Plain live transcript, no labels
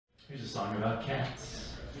Here's a song about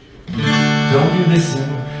cats. Don't you listen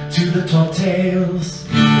to the tall tales.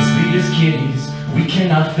 As sweet as kitties, we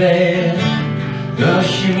cannot fail. The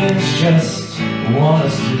humans just want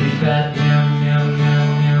us to be fat. Meow, meow, meow,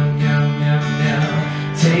 meow, meow, meow,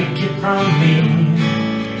 meow. Take it from me,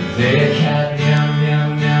 they're cat. Meow, meow,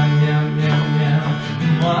 meow, meow, meow, meow.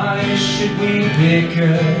 Why should we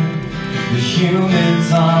bicker? The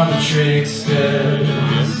humans are the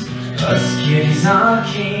tricksters. Us kitties are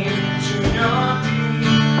keen to your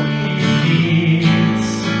needs.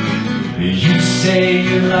 You say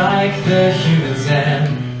you like the humans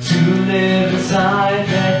and to live inside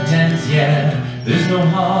their dens. Yeah, there's no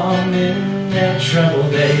harm in their trouble.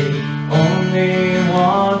 They only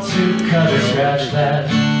want to cuddle. Scratch that,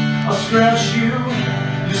 I'll scratch you,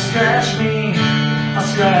 you scratch me, I'll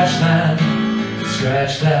scratch that,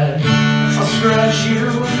 scratch that. I'll scratch you,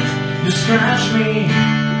 you scratch me,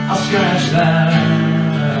 I'll scratch that.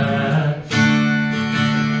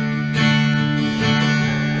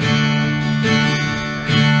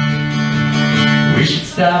 We should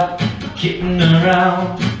stop kidding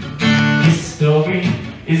around. Hiss-tory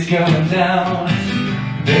is going down.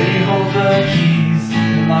 They hold the keys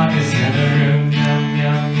and lock us in a room. Meow,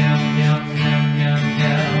 meow, meow, meow, meow, meow,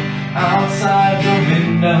 meow. Outside the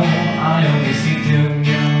window, I only see doom.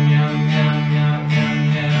 Meow, meow, meow, meow, meow,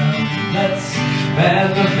 meow. Let's ban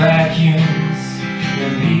the vacuums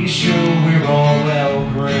and be sure we're all well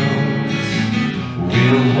groomed.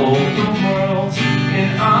 We'll hold the world in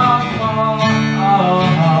our paws.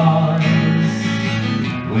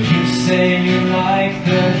 Well, you say you like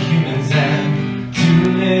the humans and to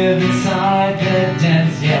live inside their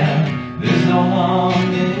dens. Yeah, there's no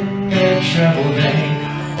harm in their trouble. They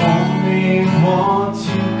only want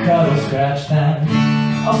to cuddle. Scratch that,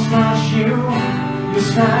 I'll scratch you, you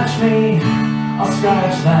scratch me, I'll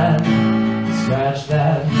scratch that, scratch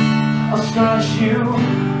that. I'll scratch you,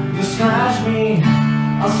 you scratch me,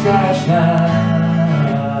 I'll scratch that.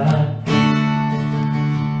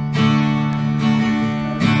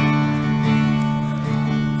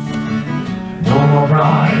 No more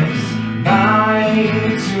bribes, buy me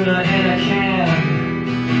tuna in a can.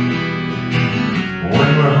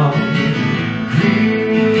 When we're hungry,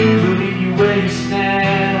 we'll leave you where you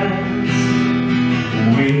stand.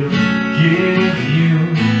 We'll give you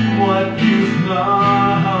what you've known.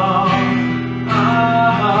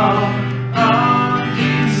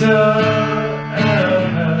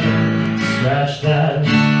 Scratch that.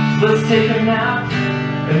 Let's take a nap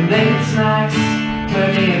and make snacks. Let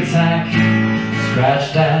me attack.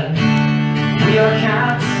 Scratch that. We are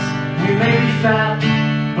cats. We may be fat,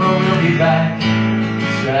 but we'll be back.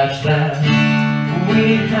 Scratch that. We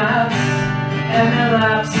need pats and their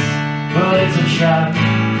laps, but it's a trap.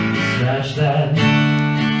 Scratch that.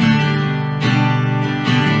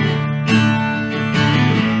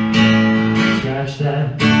 Scratch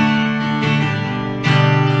that.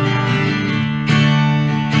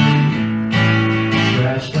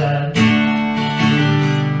 Scratch that.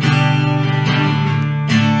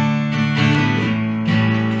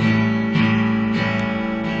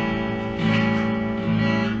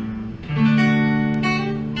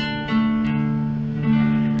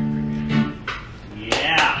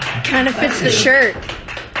 Yeah. Kind of fits the shirt.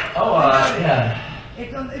 Oh, yeah.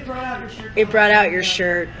 It brought out your shirt. It brought out your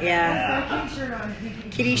shirt, yeah.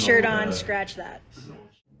 Kitty shirt on, scratch that.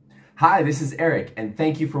 Hi, this is Eric, and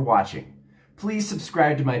thank you for watching. Please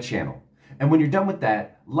subscribe to my channel. And when you're done with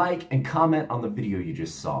that, like and comment on the video you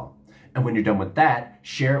just saw. And when you're done with that,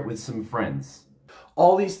 share it with some friends.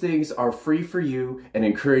 All these things are free for you and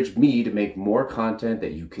encourage me to make more content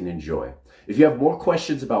that you can enjoy. If you have more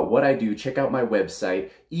questions about what I do, check out my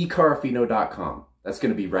website, ecarafino.com. That's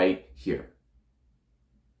going to be right here.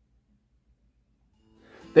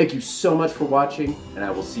 Thank you so much for watching, and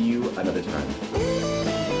I will see you another time.